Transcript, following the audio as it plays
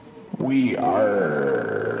We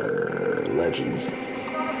Are Legends.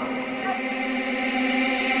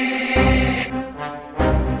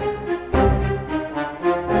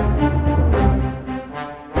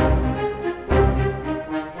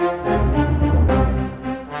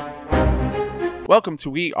 Welcome to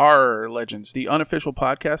We Are Legends, the unofficial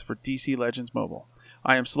podcast for DC Legends Mobile.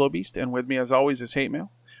 I am Slowbeast, and with me as always is Hate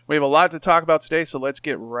Mail. We have a lot to talk about today, so let's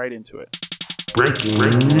get right into it. Breaking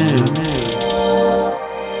news.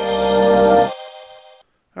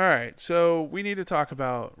 Alright, so we need to talk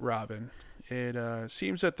about Robin. It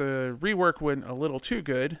seems that the rework went a little too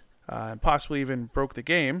good, and possibly even broke the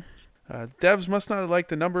game. Devs must not have liked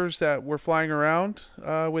the numbers that were flying around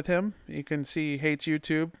with him. You can see Hate's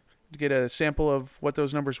YouTube to get a sample of what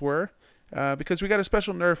those numbers were, because we got a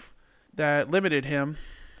special nerf that limited him,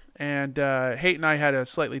 and Hate and I had a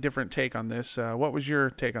slightly different take on this. What was your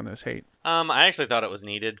take on this, Hate? I actually thought it was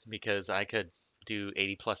needed because I could do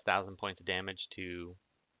 80,000+ points of damage to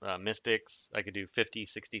mystics. I could do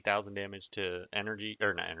 60,000 damage to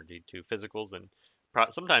to physicals, and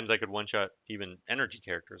sometimes I could one-shot even energy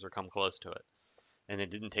characters or come close to it. And it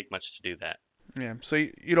didn't take much to do that. Yeah, so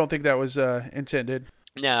you don't think that was intended?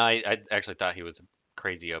 No, I actually thought he was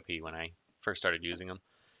crazy OP when I first started using him.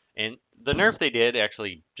 And the nerf they did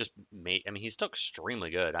actually just made. I mean, he's still extremely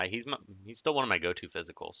good. He's still one of my go-to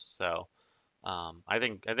physicals. So I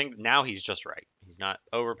think now he's just right. He's not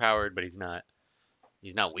overpowered, but he's not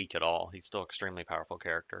weak at all. He's still extremely powerful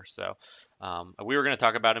character. So we were going to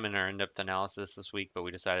talk about him in our in-depth analysis this week, but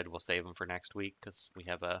we decided we'll save him for next week because we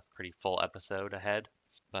have a pretty full episode ahead.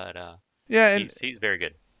 But yeah, and he's very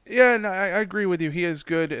good. Yeah, and I agree with you. He is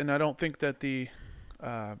good, and I don't think that the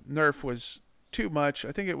nerf was too much.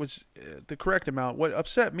 I think it was the correct amount. What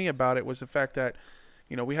upset me about it was the fact that,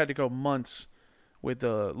 we had to go months with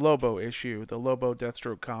the Lobo issue, the Lobo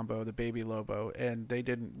Deathstroke combo, the baby Lobo, and they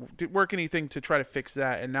didn't work anything to try to fix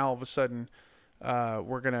that. And now all of a sudden,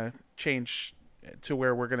 we're gonna change to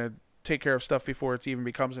where we're gonna take care of stuff before it even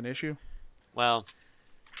becomes an issue. Well,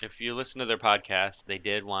 if you listen to their podcast, they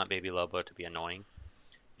did want baby Lobo to be annoying,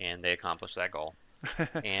 and they accomplished that goal.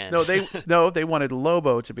 And they wanted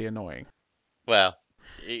Lobo to be annoying. Well,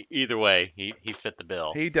 either way, he fit the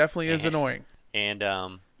bill. He definitely is annoying.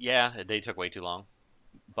 And yeah, they took way too long.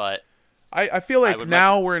 But I feel like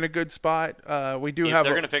now we're in a good spot. We do if have.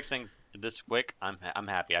 They're going to fix things this quick, I'm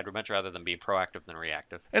happy. I'd much rather than be proactive than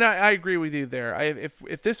reactive. And I agree with you there.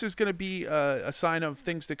 If this is going to be a sign of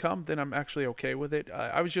things to come, then I'm actually okay with it.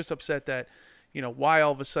 I was just upset that, why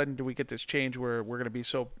all of a sudden do we get this change where we're going to be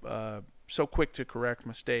so quick to correct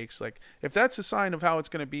mistakes? Like, if that's a sign of how it's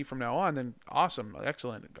going to be from now on, then awesome,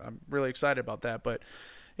 excellent. I'm really excited about that. But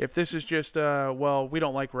if this is just, we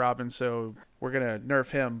don't like Robin, so we're going to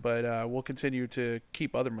nerf him, but we'll continue to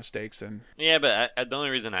keep other mistakes. And yeah, but the only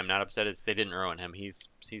reason I'm not upset is they didn't ruin him. He's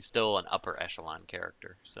still an upper echelon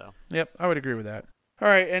character. So yep, I would agree with that. All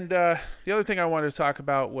right, and the other thing I wanted to talk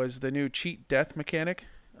about was the new cheat death mechanic.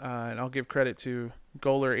 And I'll give credit to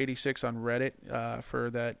Goler86 on Reddit for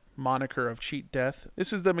that moniker of cheat death.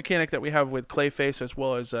 This is the mechanic that we have with Clayface as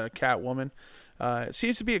well as Catwoman. It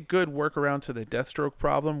seems to be a good workaround to the Deathstroke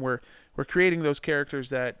problem, where we're creating those characters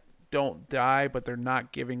that don't die, but they're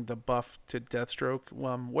not giving the buff to Deathstroke.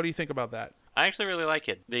 What do you think about that? I actually really like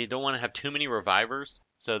it. They don't want to have too many revivers,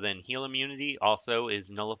 so then heal immunity also is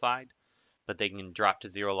nullified, but they can drop to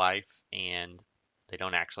 0 life and they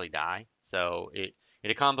don't actually die. So it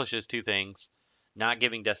accomplishes two things: not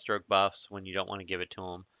giving Deathstroke buffs when you don't want to give it to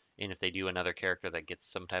them, and if they do another character that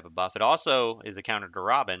gets some type of buff. It also is a counter to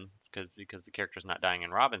Robin because the character's not dying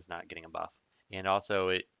and Robin's not getting a buff. And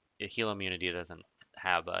also heal immunity doesn't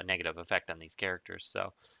have a negative effect on these characters.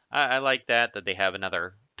 So I like that they have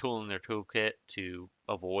another tool in their toolkit to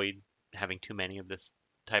avoid having too many of this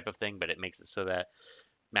type of thing, but it makes it so that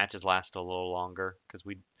matches last a little longer, because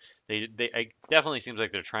it definitely seems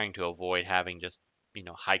like they're trying to avoid having just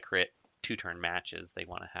high crit 2-turn matches. They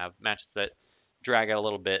want to have matches that drag out a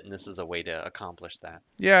little bit, and this is a way to accomplish that.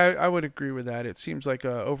 Yeah, I would agree with that. It seems like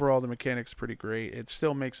overall the mechanic's pretty great. It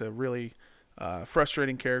still makes a really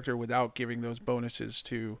frustrating character without giving those bonuses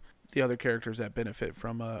to the other characters that benefit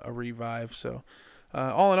from a revive. So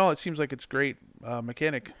all in all, it seems like it's great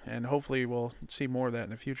mechanic, and hopefully we'll see more of that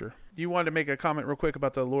in the future. You wanted to make a comment real quick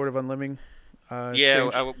about the Lord of Unliving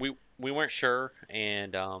change? We weren't sure,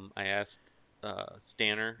 and I asked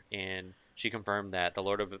Stanner, and she confirmed that the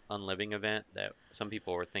Lord of Unliving event, that some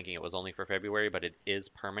people were thinking it was only for February, but it is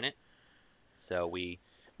permanent. So we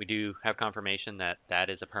do have confirmation that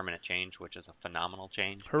is a permanent change, which is a phenomenal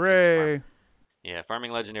change. Hooray!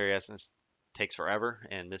 Farming Legendary Essence takes forever,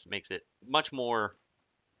 and this makes it much more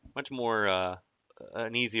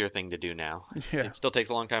an easier thing to do now. Yeah. It still takes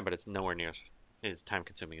a long time, but it's nowhere near as time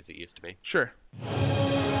consuming as it used to be. Sure.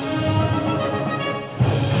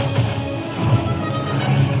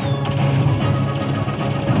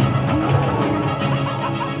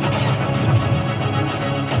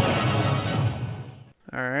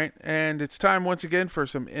 All right, and it's time once again for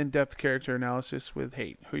some in-depth character analysis with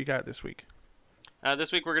Hate. Who you got this week?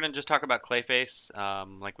 This week we're going to just talk about Clayface.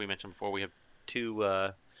 Like we mentioned before, we have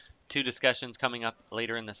two discussions coming up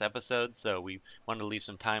later in this episode, so we wanted to leave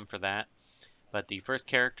some time for that. But the first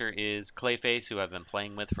character is Clayface, who I've been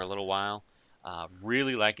playing with for a little while.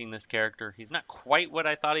 Really liking this character. He's not quite what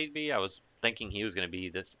I thought he'd be. I was thinking he was going to be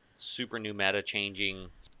this super new meta changing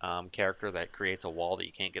character that creates a wall that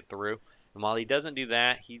you can't get through. And while he doesn't do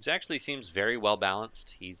that, he actually seems very well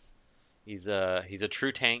balanced. He's a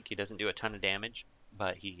true tank. He doesn't do a ton of damage,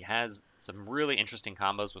 but he has some really interesting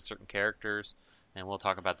combos with certain characters, and we'll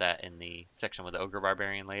talk about that in the section with the Ogre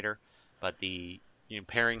Barbarian later. But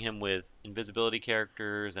pairing him with invisibility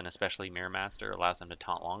characters and especially Mirror Master allows him to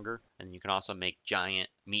taunt longer, and you can also make giant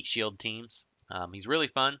meat shield teams. He's really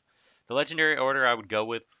fun. The legendary order I would go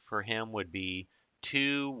with for him would be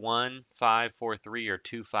 2-1-5-4-3 or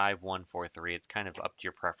 2-5-1-4-3. It's kind of up to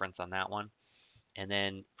your preference on that one. And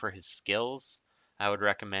then for his skills, I would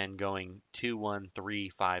recommend going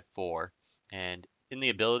 2-1-3-5-4. And in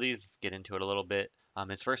the abilities, let's get into it a little bit.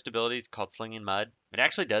 His first ability is called Slinging Mud. It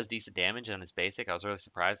actually does decent damage on his basic. I was really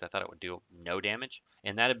surprised. I thought it would do no damage.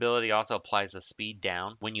 And that ability also applies a speed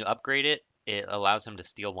down. When you upgrade it, it allows him to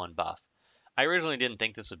steal one buff. I originally didn't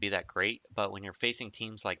think this would be that great, but when you're facing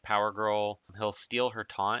teams like Power Girl, he'll steal her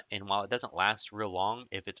taunt, and while it doesn't last real long,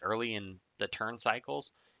 if it's early in the turn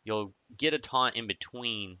cycles, you'll get a taunt in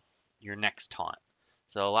between your next taunt.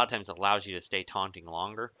 So a lot of times it allows you to stay taunting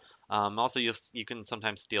longer. Also, you can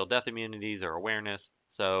sometimes steal death immunities or awareness.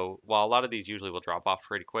 So while a lot of these usually will drop off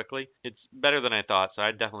pretty quickly, it's better than I thought. So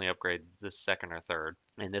I'd definitely upgrade this second or third.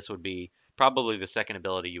 And this would be probably the second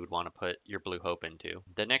ability you would want to put your Blue Hope into.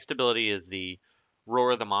 The next ability is the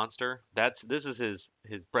Roar of the Monster. This is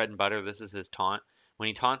his bread and butter. This is his taunt. When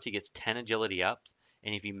he taunts, he gets 10 agility ups.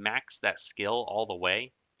 And if you max that skill all the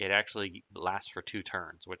way, it actually lasts for 2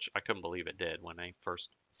 turns, which I couldn't believe it did when I first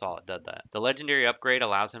saw it did that. The legendary upgrade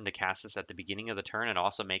allows him to cast this at the beginning of the turn and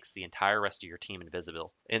also makes the entire rest of your team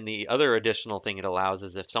invisible. And the other additional thing it allows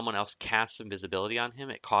is if someone else casts invisibility on him,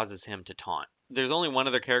 it causes him to taunt. There's only one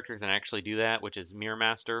other character that can actually do that, which is Mirror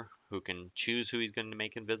Master, who can choose who he's going to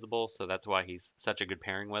make invisible, so that's why he's such a good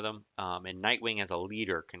pairing with him. And Nightwing as a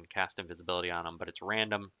leader can cast invisibility on him, but it's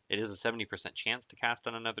random. It is a 70% chance to cast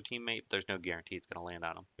on another teammate, but there's no guarantee it's going to land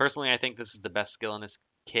on him. Personally, I think this is the best skill in this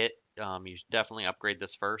kit. You should definitely upgrade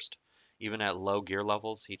this first. Even at low gear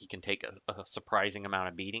levels, he can take a surprising amount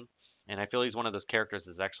of beating. And I feel he's one of those characters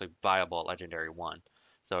that's actually viable at Legendary 1.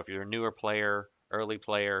 So if you're a newer player, early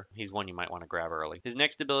player, he's one you might want to grab early. His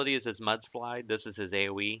next ability is his Mudslide. This is his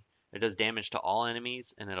AoE. It does damage to all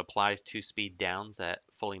enemies, and it applies 2 speed downs at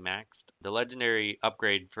fully maxed. The legendary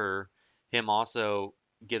upgrade for him also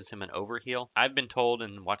gives him an overheal. I've been told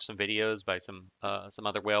and watched some videos by some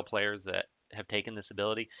other whale players that have taken this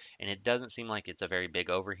ability, and it doesn't seem like it's a very big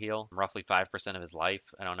overheal, roughly 5% of his life.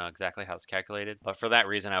 I don't know exactly how it's calculated, but for that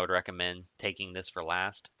reason, I would recommend taking this for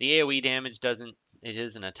last. The AoE damage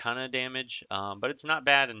isn't a ton of damage, but it's not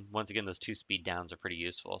bad, and once again, those 2 speed downs are pretty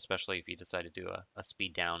useful, especially if you decide to do a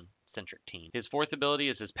speed down centric team. His fourth ability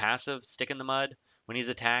is his passive, Stick in the Mud. When he's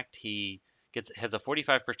attacked, he has a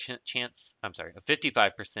 55% chance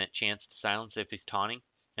to silence if he's taunting.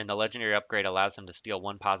 And the legendary upgrade allows him to steal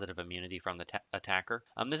 1 positive immunity from the attacker.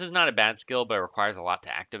 This is not a bad skill, but it requires a lot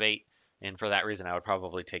to activate. And for that reason, I would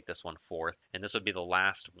probably take this one fourth. And this would be the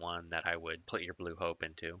last one that I would put your Blue Hope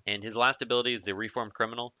into. And his last ability is the Reformed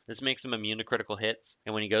Criminal. This makes him immune to critical hits.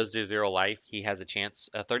 And when he goes to 0 life, he has a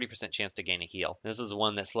 30% chance to gain a heal. This is the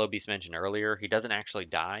one that Slow Beast mentioned earlier. He doesn't actually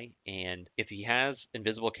die. And if he has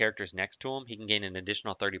invisible characters next to him, he can gain an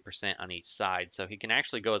additional 30% on each side. So he can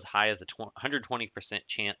actually go as high as a 120%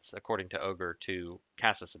 chance, according to Ogre, to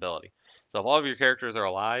cast this ability. So if all of your characters are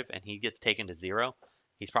alive and he gets taken to 0,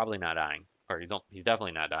 he's probably not dying, or he's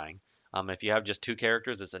definitely not dying. If you have just 2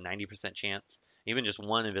 characters, it's a 90% chance. Even just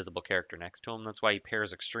 1 invisible character next to him. That's why he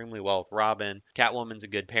pairs extremely well with Robin. Catwoman's a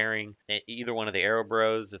good pairing. Either one of the Arrow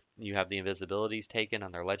Bros, if you have the invisibilities taken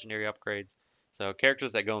on their legendary upgrades. So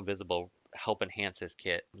characters that go invisible help enhance his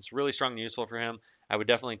kit. It's really strong and useful for him. I would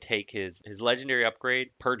definitely take his legendary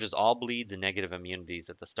upgrade. Purges all bleeds and negative immunities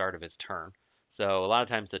at the start of his turn. So a lot of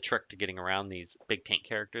times the trick to getting around these big tank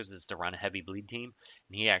characters is to run a heavy bleed team,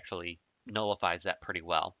 and he actually nullifies that pretty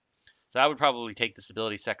well. So I would probably take this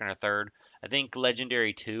ability second or third. I think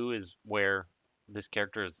Legendary 2 is where this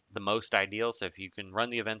character is the most ideal. So if you can run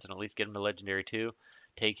the events and at least get him to Legendary 2,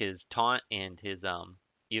 take his taunt and his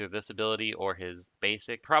either this ability or his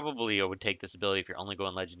basic. Probably I would take this ability if you're only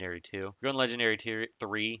going Legendary 2. If you're going Legendary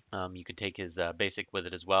 3, you could take his basic with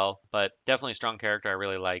it as well. But definitely a strong character. I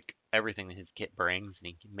really like everything that his kit brings, and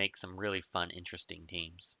he can make some really fun, interesting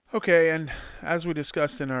teams. Okay, and as we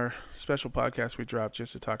discussed in our special podcast we dropped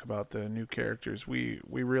just to talk about the new characters, we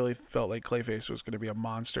really felt like Clayface was going to be a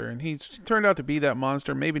monster, and he's turned out to be that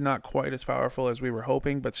monster. Maybe not quite as powerful as we were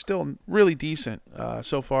hoping, but still really decent.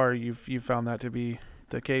 So far, you've found that to be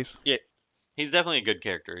the case. Yeah, he's definitely a good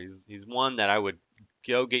character. He's one that I would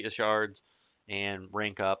go get the shards and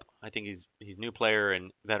rank up. I think he's new player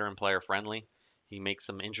and veteran player friendly. He makes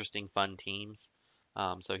some interesting, fun teams.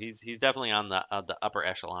 So he's definitely on the upper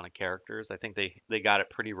echelon of characters. I think they got it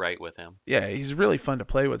pretty right with him. Yeah, he's really fun to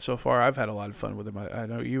play with so far. I've had a lot of fun with him. I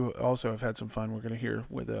know you also have had some fun. We're going to hear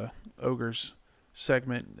with Ogre's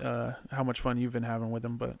segment how much fun you've been having with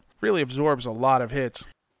him, but really absorbs a lot of hits.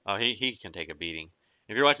 Oh, he can take a beating.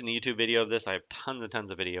 If you're watching the YouTube video of this, I have tons and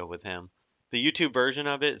tons of video with him. The YouTube version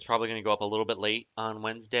of it is probably going to go up a little bit late on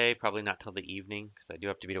Wednesday, probably not till the evening, because I do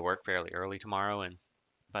have to be to work fairly early tomorrow, and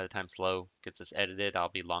by the time Slow gets this edited, I'll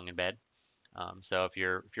be long in bed. So if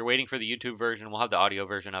you're waiting for the YouTube version, we'll have the audio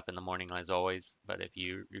version up in the morning as always. But if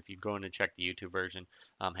you go in to check the YouTube version,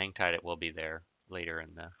 hang tight, it will be there later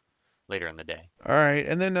in the day. All right,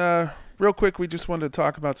 and then real quick, we just wanted to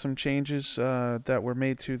talk about some changes that were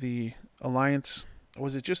made to the Alliance.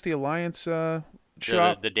 Was it just the Alliance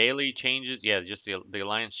shop? The daily changes, yeah, just the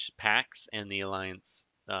Alliance packs and the Alliance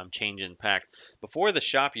change in pack. Before, the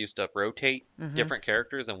shop used to rotate different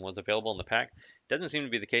characters and was available in the pack. Doesn't seem to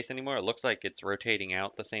be the case anymore. It looks like it's rotating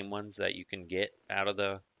out the same ones that you can get out of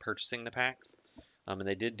the purchasing the packs. And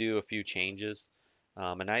they did do a few changes.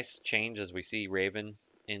 A nice change is we see Raven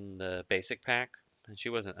in the basic pack, and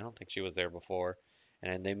I don't think she was there before.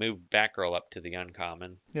 And they moved Batgirl up to the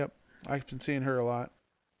uncommon. Yep, I've been seeing her a lot.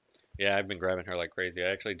 Yeah, I've been grabbing her like crazy.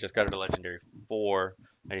 I actually just got her to Legendary 4.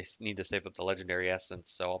 I just need to save up the Legendary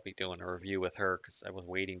Essence, so I'll be doing a review with her because I was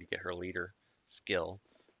waiting to get her leader skill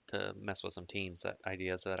to mess with some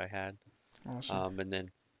ideas that I had. Awesome. And then,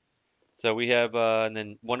 so we have, and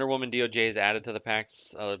then Wonder Woman DOJ is added to the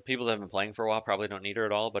packs. People that have been playing for a while probably don't need her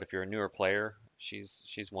at all, but if you're a newer player, she's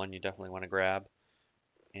one you definitely want to grab.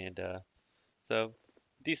 And so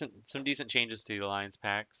some decent changes to the Alliance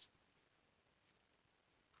packs.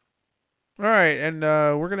 All right, and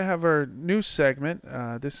we're going to have our new segment.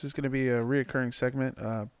 This is going to be a reoccurring segment.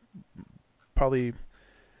 Probably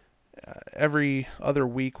every other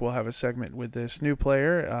week we'll have a segment with this new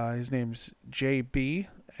player. His name's JB,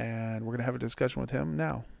 and we're going to have a discussion with him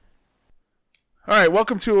now. All right,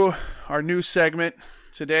 welcome to our new segment.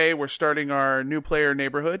 Today we're starting our new player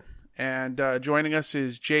neighborhood, and joining us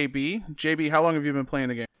is JB. JB, how long have you been playing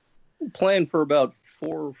the game? Playing for about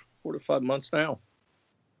 4 to 5 months now.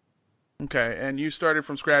 Okay, and you started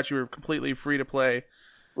from scratch. You were completely free to play.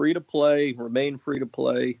 Free to play, remain free to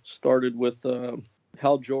play. Started with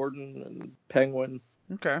Hal Jordan and Penguin.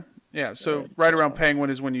 Okay, yeah, so right around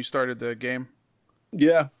Penguin is when you started the game?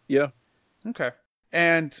 Yeah. Okay,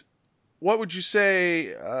 and what would you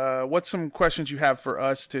say, what's some questions you have for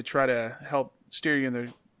us to try to help steer you in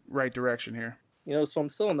the right direction here? So I'm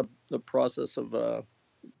still in the process of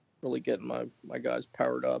really getting my guys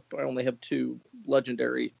powered up. I only have 2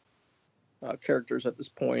 legendary characters at this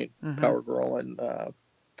point, Power Girl and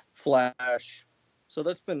Flash. So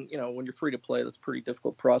that's been, when you're free to play, that's a pretty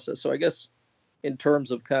difficult process. So I guess in terms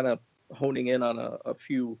of kind of honing in on a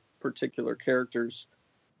few particular characters,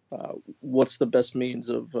 what's the best means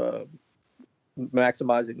of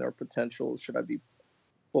maximizing their potential? Should I be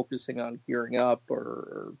focusing on gearing up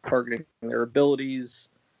or targeting their abilities?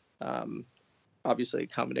 Obviously a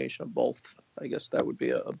combination of both. I guess that would be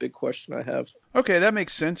a big question I have. Okay, that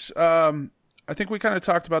makes sense. I think we kind of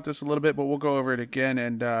talked about this a little bit, but we'll go over it again.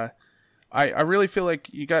 And I really feel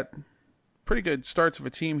like you got pretty good starts of a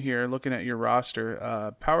team here looking at your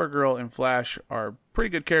roster. Power Girl and Flash are pretty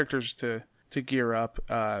good characters to gear up.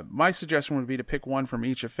 My suggestion would be to pick one from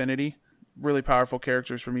each affinity. Really powerful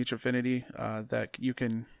characters from each affinity that you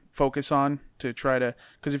can focus on to try to...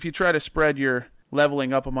 Because if you try to spread your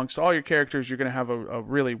leveling up amongst all your characters, you're going to have a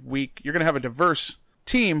really weak... You're going to have a diverse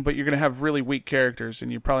team, but you're going to have really weak characters,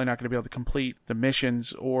 and you're probably not going to be able to complete the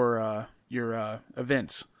missions or your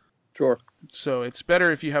events. Sure. So it's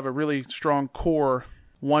better if you have a really strong core,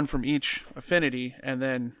 one from each affinity, and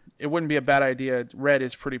then it wouldn't be a bad idea. Red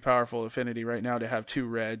is pretty powerful affinity right now to have 2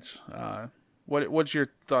 reds. What's your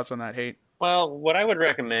thoughts on that, Hate? Well, what I would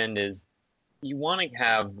recommend is you want to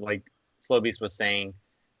have, like Slow Beast was saying,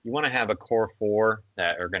 you want to have a core 4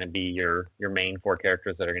 that are going to be your main 4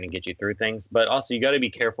 characters that are going to get you through things. But also, you got to be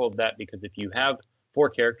careful of that, because if you have 4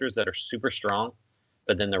 characters that are super strong,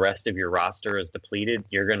 but then the rest of your roster is depleted,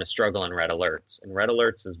 you're going to struggle in red alerts. And red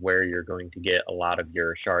alerts is where you're going to get a lot of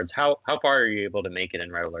your shards. How far are you able to make it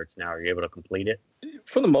in red alerts now? Are you able to complete it?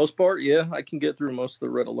 For the most part, yeah, I can get through most of the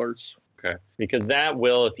red alerts. Okay, because that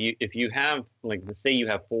will, if you have, like, say you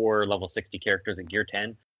have 4 level 60 characters at gear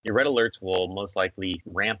 10, your red alerts will most likely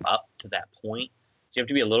ramp up to that point. So you have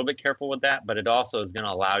to be a little bit careful with that, but it also is going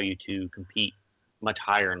to allow you to compete much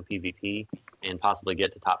higher in PvP and possibly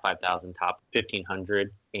get to top 5,000, top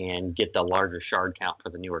 1,500, and get the larger shard count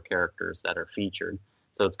for the newer characters that are featured.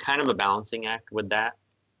 So it's kind of a balancing act with that.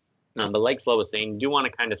 But like Flo was saying, you do want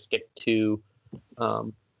to kind of stick to,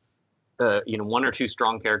 1 or 2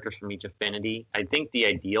 strong characters from each affinity. I think the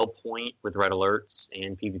ideal point with red alerts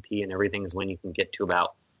and PvP and everything is when you can get to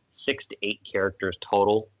about 6 to 8 characters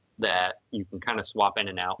total that you can kind of swap in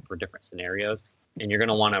and out for different scenarios. And you're going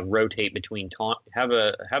to want to rotate between have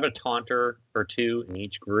a taunter or 2 in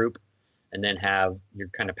each group, and then have your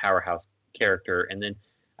kind of powerhouse character. And then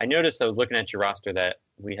I noticed, I was looking at your roster that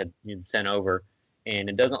you'd sent over, and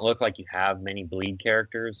it doesn't look like you have many bleed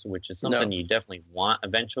characters, which is something you definitely want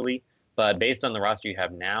eventually. But based on the roster you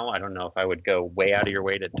have now, I don't know if I would go way out of your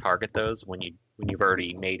way to target those when you've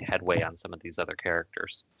already made headway on some of these other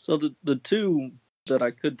characters. So the 2 that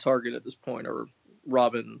I could target at this point are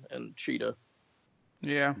Robin and Cheetah.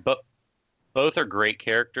 Yeah. But both are great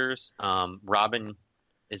characters. Robin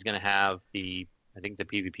is going to have I think the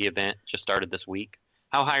PvP event just started this week.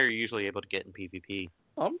 How high are you usually able to get in PvP?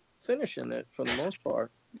 I'm finishing it for the most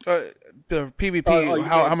part. The PvP,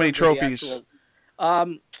 how many trophies?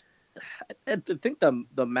 I think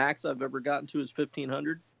the max I've ever gotten to is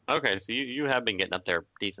 1,500. Okay, so you have been getting up there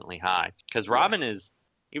decently high. Because Robin is,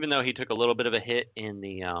 even though he took a little bit of a hit in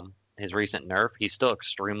the his recent nerf, he's still an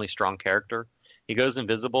extremely strong character. He goes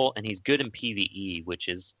invisible, and he's good in PvE, which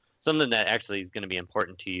is something that actually is going to be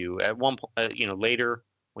important to you. At one point, later,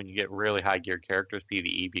 when you get really high geared characters,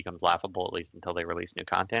 PvE becomes laughable, at least until they release new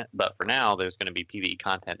content. But for now, there's going to be PvE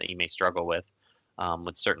content that you may struggle with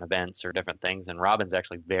certain events or different things. And Robin's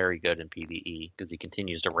actually very good in PvE because he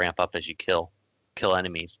continues to ramp up as you kill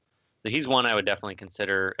enemies. So he's one I would definitely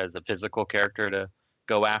consider as a physical character to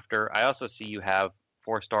go after. I also see you have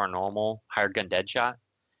 4-star normal hired gun Deadshot,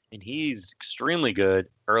 and he's extremely good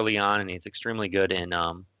early on, and he's extremely good in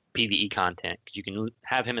PvE content because you can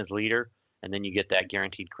have him as leader, and then you get that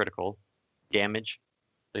guaranteed critical damage.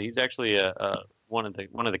 So he's actually one of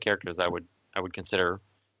the characters I would consider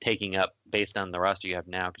taking up based on the roster you have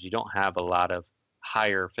now, because you don't have a lot of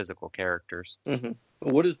higher physical characters. Mm-hmm.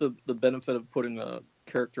 What is the benefit of putting a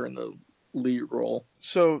character in the lead role?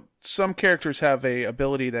 So some characters have a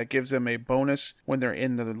ability that gives them a bonus when they're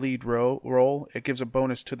in the lead role. It gives a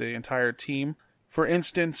bonus to the entire team. For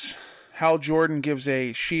instance, Hal Jordan gives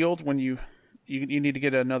a shield when you need to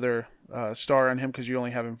get another star on him because you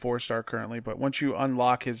only have him 4-star currently. But once you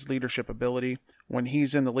unlock his leadership ability, when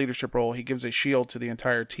he's in the leadership role, he gives a shield to the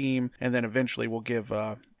entire team, and then eventually will give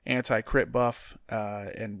anti-crit buff.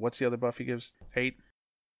 And what's the other buff he gives? Hate?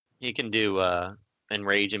 He can do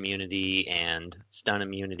enrage immunity and stun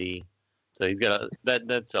immunity. So he's got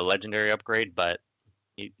that's a legendary upgrade, but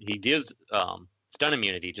he gives stun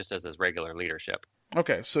immunity just as his regular leadership.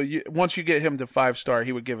 Okay, so once you get him to 5-star,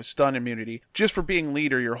 he would give a stun immunity. Just for being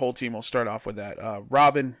leader, your whole team will start off with that.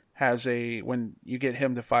 Robin has when you get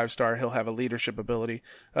him to 5-star, he'll have a leadership ability.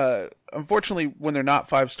 Unfortunately, when they're not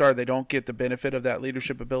 5-star, they don't get the benefit of that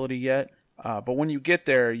leadership ability yet. But when you get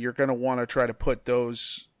there, you're going to want to try to put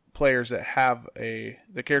those players that have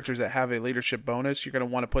the characters that have a leadership bonus, you're going to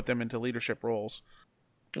want to put them into leadership roles.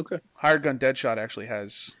 Okay. Hired Gun Deadshot actually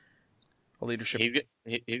has a leadership.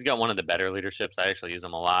 He's got one of the better leaderships. I actually use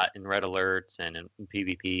him a lot in red alerts and in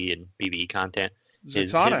PvP and PvE content.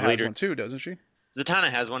 Zatanna has one too, doesn't she?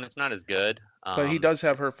 Zatanna has one. It's not as good. But he does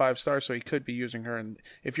have her 5-star, so he could be using her. And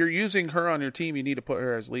if you're using her on your team, you need to put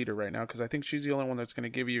her as leader right now, because I think she's the only one that's going to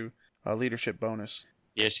give you a leadership bonus.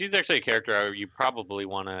 Yeah, she's actually a character you probably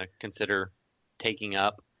want to consider taking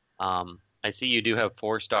up. I see you do have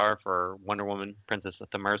 4-star for Wonder Woman, Princess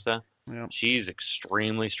Thamersa. Yep. She's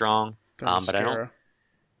extremely strong. But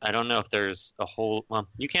I don't know if there's a whole. Well,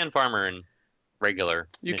 you can farm her in regular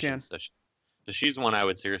missions. So she's one I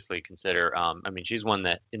would seriously consider. She's one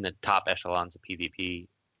that in the top echelons of PvP,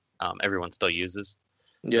 everyone still uses.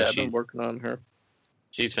 Yeah, I've been working on her.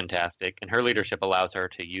 She's fantastic, and her leadership allows her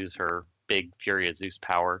to use her big Fury of Zeus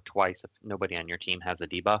power twice if nobody on your team has a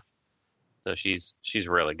debuff. So she's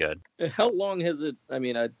really good. How long has it? I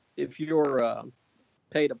mean, if you're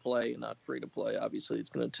pay to play and not free to play. Obviously, it's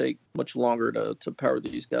going to take much longer to power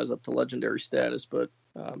these guys up to legendary status, but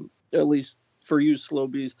at least for you, Slow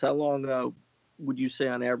Beast, how long would you say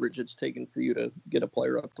on average it's taken for you to get a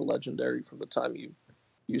player up to legendary from the time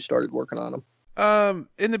you started working on them?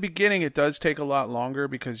 In the beginning, it does take a lot longer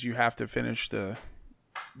because you have to finish the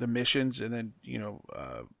missions and then,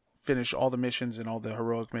 finish all the missions and all the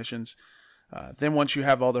heroic missions. Then once you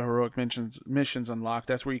have all the heroic missions unlocked,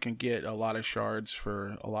 that's where you can get a lot of shards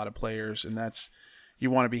for a lot of players, and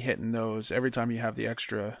you want to be hitting those every time you have the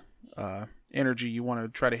extra energy. You want to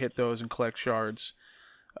try to hit those and collect shards.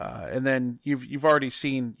 And then you've already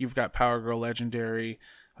seen you've got Power Girl legendary,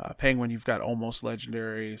 Penguin you've got almost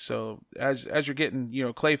legendary. So as you're getting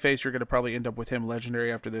Clayface, you're going to probably end up with him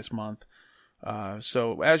legendary after this month.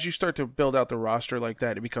 So as you start to build out the roster like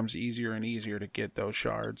that, it becomes easier and easier to get those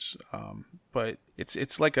shards. But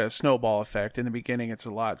it's like a snowball effect. In the beginning, it's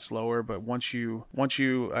a lot slower, but once you,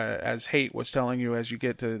 as Hate was telling you, as you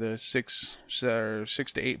get to the 6 to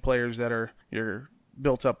 8 players that you're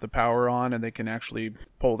built up the power on, and they can actually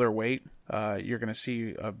pull their weight, you're going to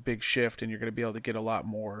see a big shift, and you're going to be able to get a lot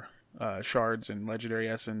more shards and legendary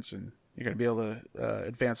essence, and you're going to be able to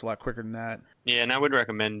advance a lot quicker than that. Yeah, and I would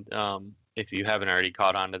recommend, if you haven't already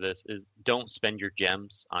caught on to this, is don't spend your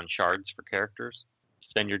gems on shards for characters.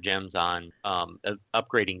 Spend your gems on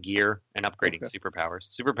upgrading gear and upgrading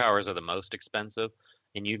superpowers. Superpowers are the most expensive,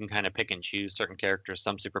 and you can kind of pick and choose certain characters.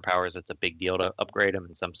 Some superpowers, it's a big deal to upgrade them,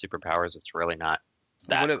 and some superpowers, it's really not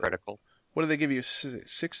that critical. What do they give you?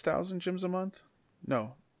 6,000 gems a month?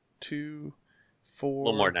 No, 2, 4. A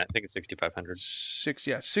little more than that. I think it's 6,500.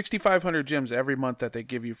 6,500 gems every month that they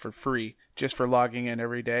give you for free just for logging in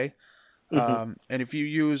every day. And if you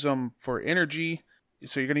use them for energy,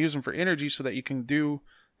 so you're going to use them for energy so that you can do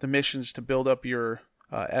the missions to build up your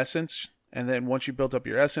essence. And then once you build up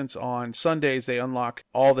your essence, on Sundays, they unlock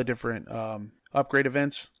all the different upgrade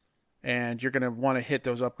events. And you're going to want to hit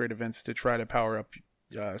those upgrade events to try to power up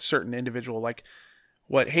certain individual. Like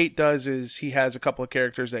what Hate does is he has a couple of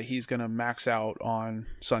characters that he's going to max out on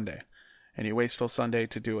Sunday. And he waits till Sunday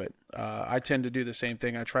to do it. I tend to do the same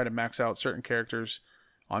thing. I try to max out certain characters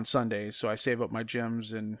on Sundays, so I save up my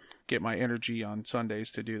gems and get my energy on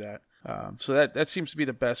Sundays to do that. So that seems to be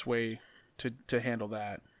the best way to handle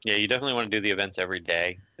that. Yeah, you definitely want to do the events every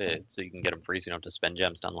day so you can get them free, so you don't have to spend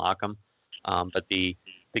gems to unlock them. But the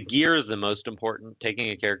gear is the most important.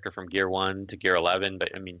 Taking a character from Gear 1 to Gear 11, but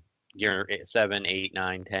I mean, Gear 7, 8,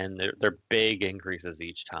 9, 10, they're big increases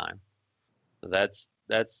each time. So that's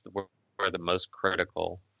where the most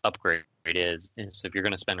critical upgrade is. And so if you're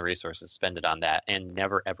going to spend resources, spend it on that, and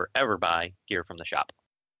never, ever, ever buy gear from the shop.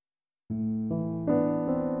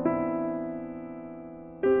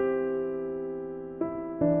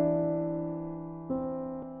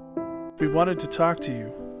 We wanted to talk to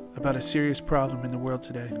you about a serious problem in the world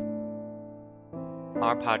today.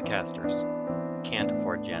 Our podcasters can't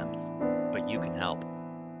afford gems, but you can help.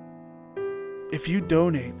 If you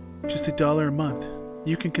donate just $1 a month,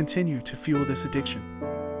 you can continue to fuel this addiction.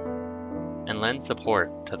 And lend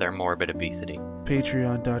support to their morbid obesity.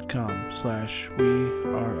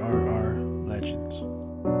 Patreon.com/WeRRRLegends.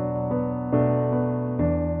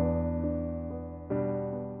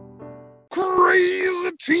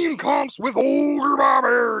 Crazy team comps with Ogre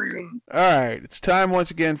Barbarian. Alright, it's time once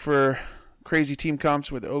again for crazy team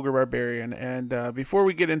comps with Ogre Barbarian. And before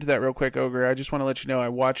we get into that real quick, Ogre, I just want to let you know I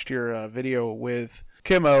watched your video with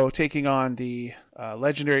Chemo taking on the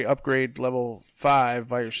legendary upgrade level 5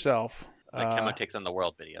 by yourself. Chemo takes on the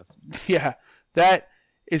world videos. Yeah, that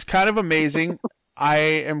is kind of amazing. I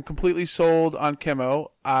am completely sold on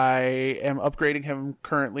Chemo. I am upgrading him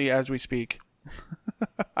currently as we speak.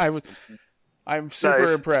 I'm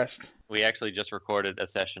super impressed. We actually just recorded a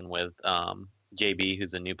session with JB,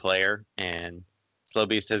 who's a new player, and Slow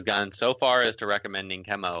Beast has gone so far as to recommending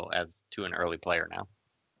Chemo as to an early player now.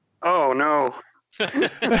 Oh no.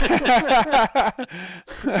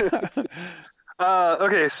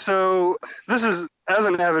 Okay, so this is, as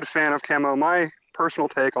an avid fan of Chemo, my personal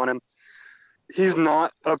take on him. He's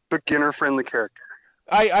not a beginner-friendly character.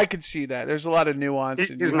 I could see that. There's a lot of nuance.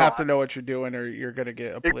 And you have to know what you're doing, or you're going to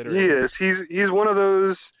get obliterated. He is. He's one of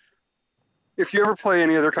those. If you ever play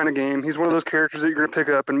any other kind of game, he's one of those characters that you're going to pick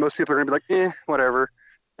up, and most people are going to be like, whatever.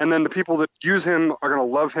 And then the people that use him are going to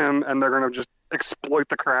love him, and they're going to just exploit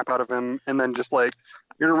the crap out of him. And then just like,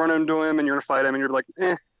 you're going to run into him, and you're going to fight him, and you're like,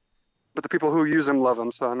 But the people who use him love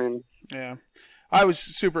him. So I mean, yeah, I was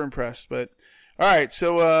super impressed. But all right,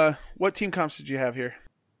 so what team comps did you have here?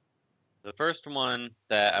 The first one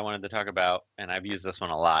that I wanted to talk about, and I've used this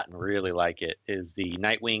one a lot and really like it, is the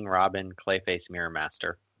Nightwing Robin Clayface Mirror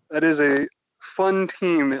Master. That is a fun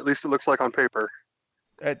team, at least it looks like on paper.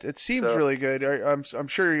 It seems So- really good. I'm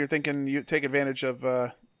sure you're thinking you take advantage of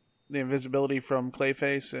the invisibility from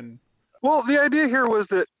Clayface and. Well, the idea here was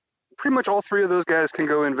that pretty much all three of those guys can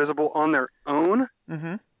go invisible on their own.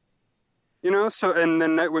 Mm-hmm. So and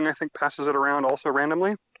then Nightwing I think passes it around also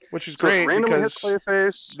randomly. Which is So if great it randomly because hits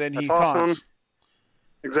Clayface, then he that's awesome. taunts.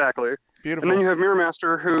 Exactly. Beautiful. And then you have Mirror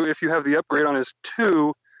Master, who, if you have the upgrade on his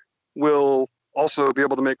 2, will also be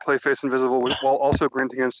able to make Clayface invisible while also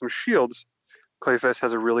granting him some shields. Clayface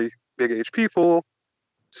has a really big HP pool,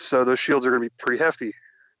 so those shields are going to be pretty hefty.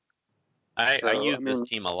 I So, use I mean- this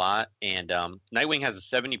team a lot, and Nightwing has a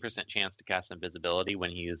 70% chance to cast invisibility when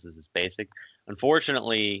he uses his basic.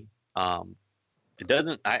 Unfortunately, it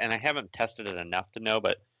doesn't. I haven't tested it enough to know,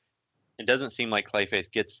 but it doesn't seem like Clayface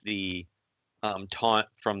gets the taunt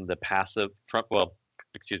from the passive.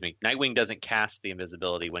 Nightwing doesn't cast the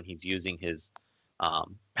invisibility when he's using his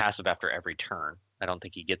passive after every turn. I don't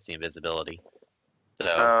think he gets the invisibility. So.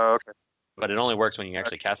 Okay. But it only works when you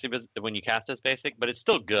actually cast his basic. But it's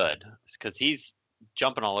still good because he's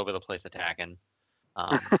jumping all over the place attacking.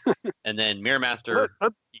 And then Mirror Master,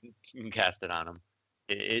 you can cast it on him.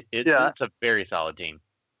 It's a very solid team.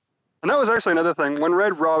 And that was actually another thing. When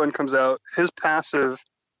Red Robin comes out, his passive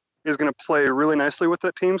is going to play really nicely with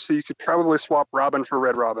that team. So you could probably swap Robin for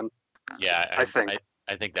Red Robin. Yeah, I think.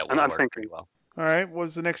 I think that I'm would work thinking. pretty well. All right. What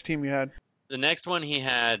was the next team you had? The next one he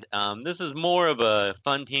had, this is more of a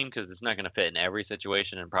fun team because it's not going to fit in every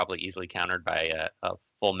situation and probably easily countered by a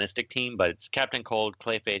full Mystic team, but it's Captain Cold,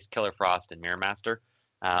 Clayface, Killer Frost, and Mirror Master.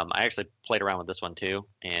 I actually played around with this one too,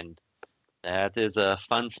 and that is a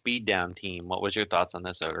fun speed down team. What was your thoughts on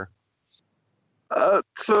this, Ogre?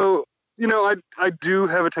 So, I do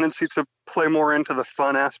have a tendency to play more into the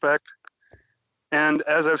fun aspect. And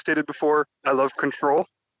as I've stated before, I love control.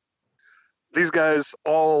 These guys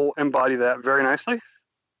all embody that very nicely.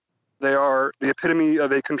 They are the epitome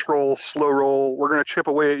of a control slow roll. We're going to chip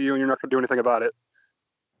away at you and you're not going to do anything about it.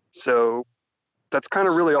 So that's kind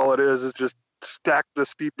of really all it is just stack the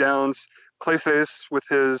speed downs. Clayface with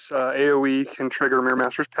his AoE can trigger Mirror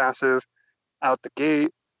Master's passive out the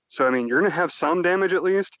gate. So, you're going to have some damage at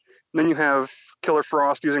least. And then you have Killer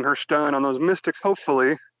Frost using her stun on those Mystics,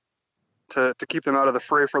 hopefully, to keep them out of the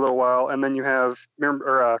fray for a little while. And then you have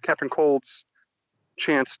Captain Cold's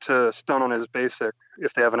chance to stun on his basic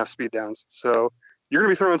if they have enough speed downs. So you're going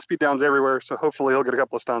to be throwing speed downs everywhere, so hopefully he'll get a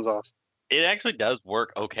couple of stuns off. It actually does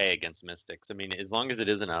work okay against Mystics. As long as it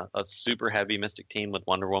isn't a super heavy Mystic team with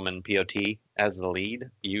Wonder Woman POT as the lead,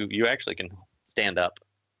 you actually can stand up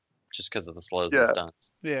just because of the slows and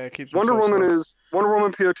stuns. Yeah, it keeps Wonder Woman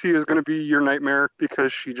POT is going to be your nightmare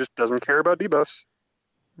because she just doesn't care about debuffs.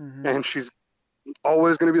 Mm-hmm. And she's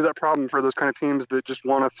always going to be that problem for those kind of teams that just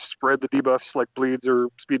want to spread the debuffs like bleeds or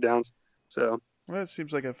speed downs. So Well, it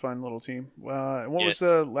seems like a fun little team. What was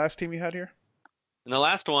the last team you had here? And the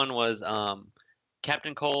last one was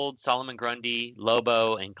Captain Cold, Solomon Grundy,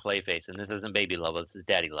 Lobo, and Clayface. And this isn't Baby Lobo. This is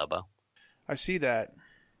Daddy Lobo. I see that.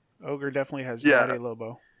 Ogre definitely has Yeah. Daddy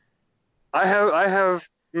Lobo. I have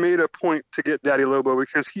made a point to get Daddy Lobo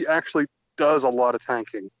because he actually does a lot of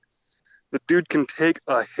tanking. The dude can take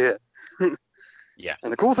a hit. Yeah.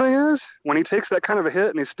 And the cool thing is, when he takes that kind of a hit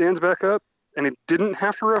and he stands back up and he didn't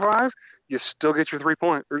have to revive, you still get your 3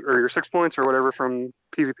 points or your 6 points or whatever from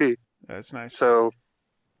PvP. That's nice. So,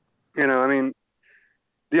 the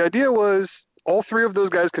idea was all three of those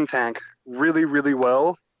guys can tank really, really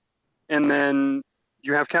well. And then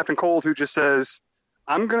you have Captain Cold who just says,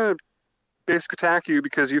 I'm going to basic attack you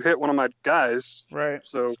because you hit one of my guys. Right.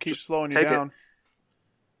 So Just keep just slowing you take it. down.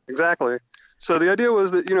 Exactly. So the idea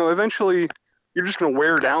was that, eventually you're just going to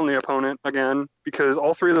wear down the opponent again because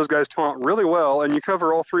all three of those guys taunt really well and you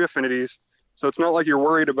cover all three affinities. So it's not like you're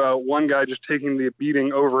worried about one guy just taking the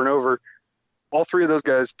beating over and over. All three of those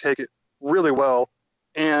guys take it really well.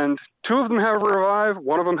 And two of them have revive,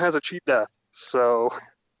 one of them has a cheat death. So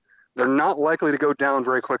they're not likely to go down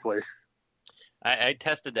very quickly. I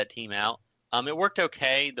tested that team out. It worked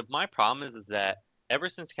okay. My problem is that ever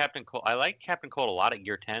since Captain Cold, I like Captain Cold a lot at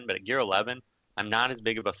Gear 10, but at Gear 11, I'm not as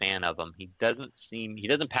big of a fan of him. He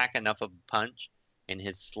doesn't pack enough of a punch, and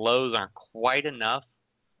his slows aren't quite enough.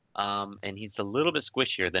 And he's a little bit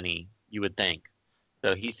squishier than you would think.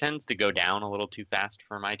 So he tends to go down a little too fast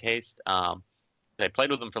for my taste. I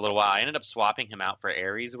played with him for a little while. I ended up swapping him out for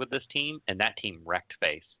Ares with this team, and that team wrecked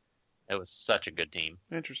face. It was such a good team.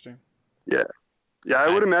 Interesting. Yeah,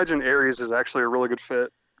 I would imagine Ares is actually a really good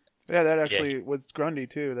fit. Yeah, that actually was Grundy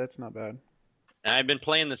too. That's not bad. And I've been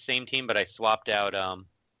playing the same team, but I swapped out.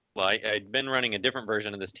 I'd been running a different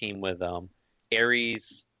version of this team with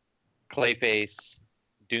Ares, Clayface,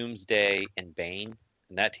 Doomsday, and Bane,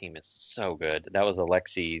 and that team is so good. That was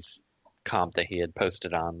Alexi's comp that he had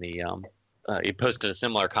posted on the he posted a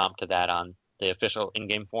similar comp to that on the official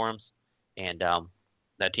in-game forums, and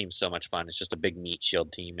that team's so much fun. It's just a big meat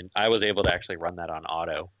shield team, and I was able to actually run that on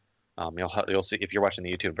auto. You'll see if you're watching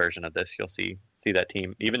the YouTube version of this, you'll see that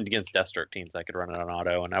team. Even against Deathstroke teams, I could run it on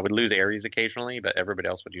auto, and I would lose Ares occasionally, but everybody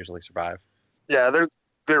else would usually survive. Yeah,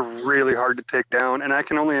 they're really hard to take down, and I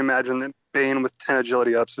can only imagine that Bane with 10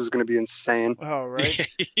 agility ups is going to be insane. Oh, right.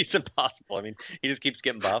 He's impossible. I mean, he just keeps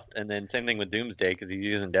getting buffed, and then same thing with Doomsday because he's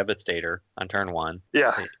using Devastator on turn 1.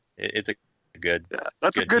 Yeah. It's a good. Yeah,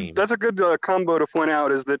 that's a good combo to point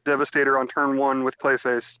out is that Devastator on turn 1 with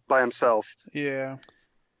Clayface by himself. Yeah.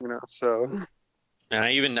 So. And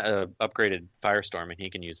I even upgraded Firestorm, and he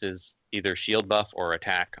can use his either shield buff or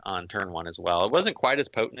attack on turn 1 as well. It wasn't quite as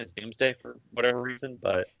potent as Doomsday for whatever reason,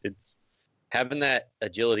 but it's having that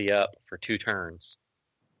agility up for 2 turns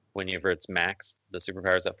whenever it's max, the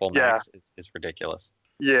superpowers at full max, is ridiculous.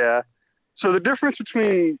 Yeah. So the difference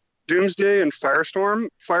between Doomsday and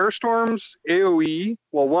Firestorm's AoE,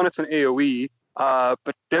 well, one, it's an AoE,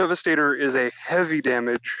 but Devastator is a heavy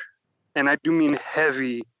damage, and I do mean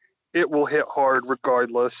heavy. It will hit hard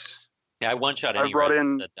regardless. Yeah, I one-shot any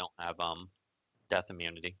that don't have death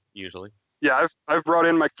immunity, usually. Yeah, I've brought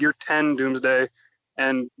in my Gear 10 Doomsday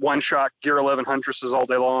and one-shot Gear 11 Huntresses all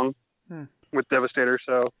day long with Devastator.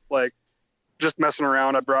 So, just messing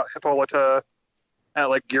around, I brought Hippolyta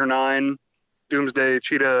at, Gear 9, Doomsday,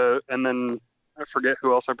 Cheetah, and then I forget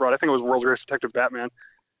who else I brought. I think it was World's Greatest Detective Batman.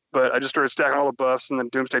 But I just started stacking all the buffs, and then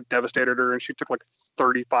Doomsday devastated her, and she took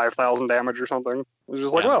 35,000 damage or something. It was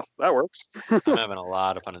just well, that works. I'm having a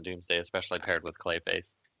lot of fun in Doomsday, especially paired with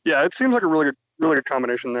Clayface. Yeah, it seems like a really good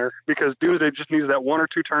combination there, because Doomsday just needs that 1 or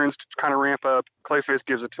 2 turns to kind of ramp up. Clayface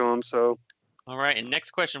gives it to him, so. All right, and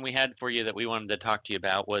next question we had for you that we wanted to talk to you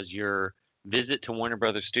about was your visit to Warner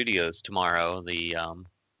Brothers Studios tomorrow, the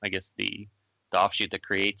offshoot that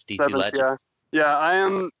creates DC 7th, Legends. Yeah, I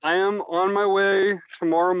am on my way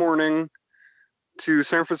tomorrow morning to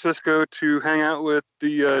San Francisco to hang out with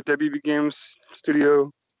the WB Games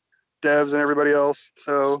studio devs and everybody else.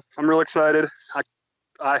 So I'm real excited.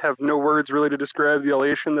 I have no words really to describe the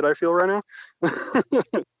elation that I feel right now.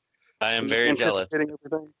 I am very jealous.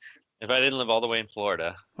 If I didn't live all the way in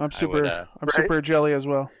Florida, I'm super jelly as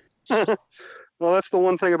well. Well, that's the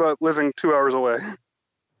one thing about living 2 hours away.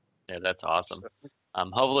 Yeah, that's awesome.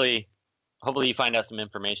 Hopefully you find out some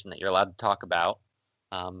information that you're allowed to talk about.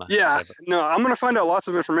 No, I'm going to find out lots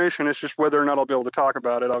of information. It's just whether or not I'll be able to talk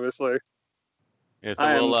about it, obviously. Yeah,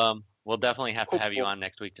 so we'll definitely have to have you on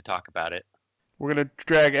next week to talk about it. We're going to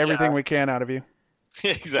drag everything we can out of you.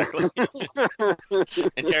 Exactly.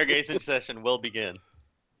 Interrogation session will begin.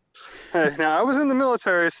 Hey, now I was in the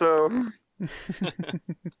military, so...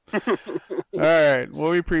 All right. Well,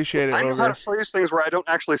 we appreciate it. I know how to phrase things where I don't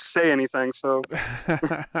actually say anything, so.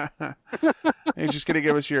 You're just going to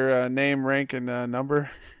give us your name, rank, and number?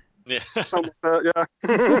 Yeah. Something like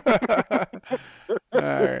that, yeah. All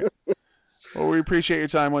right. Well, we appreciate your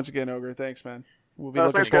time once again, Ogre. Thanks, man. We'll be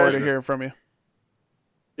looking forward to hearing from you.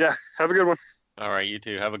 Yeah. Have a good one. All right. You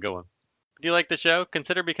too. Have a good one. Do you like the show?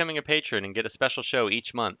 Consider becoming a patron and get a special show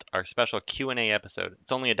each month, our special Q&A episode.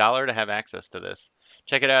 It's only $1 to have access to this.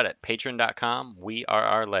 Check it out at patreon.com. We are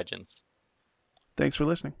our legends. Thanks for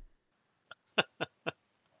listening.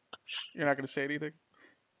 You're not going to say anything?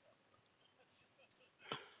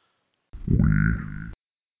 We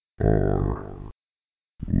are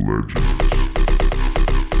legends.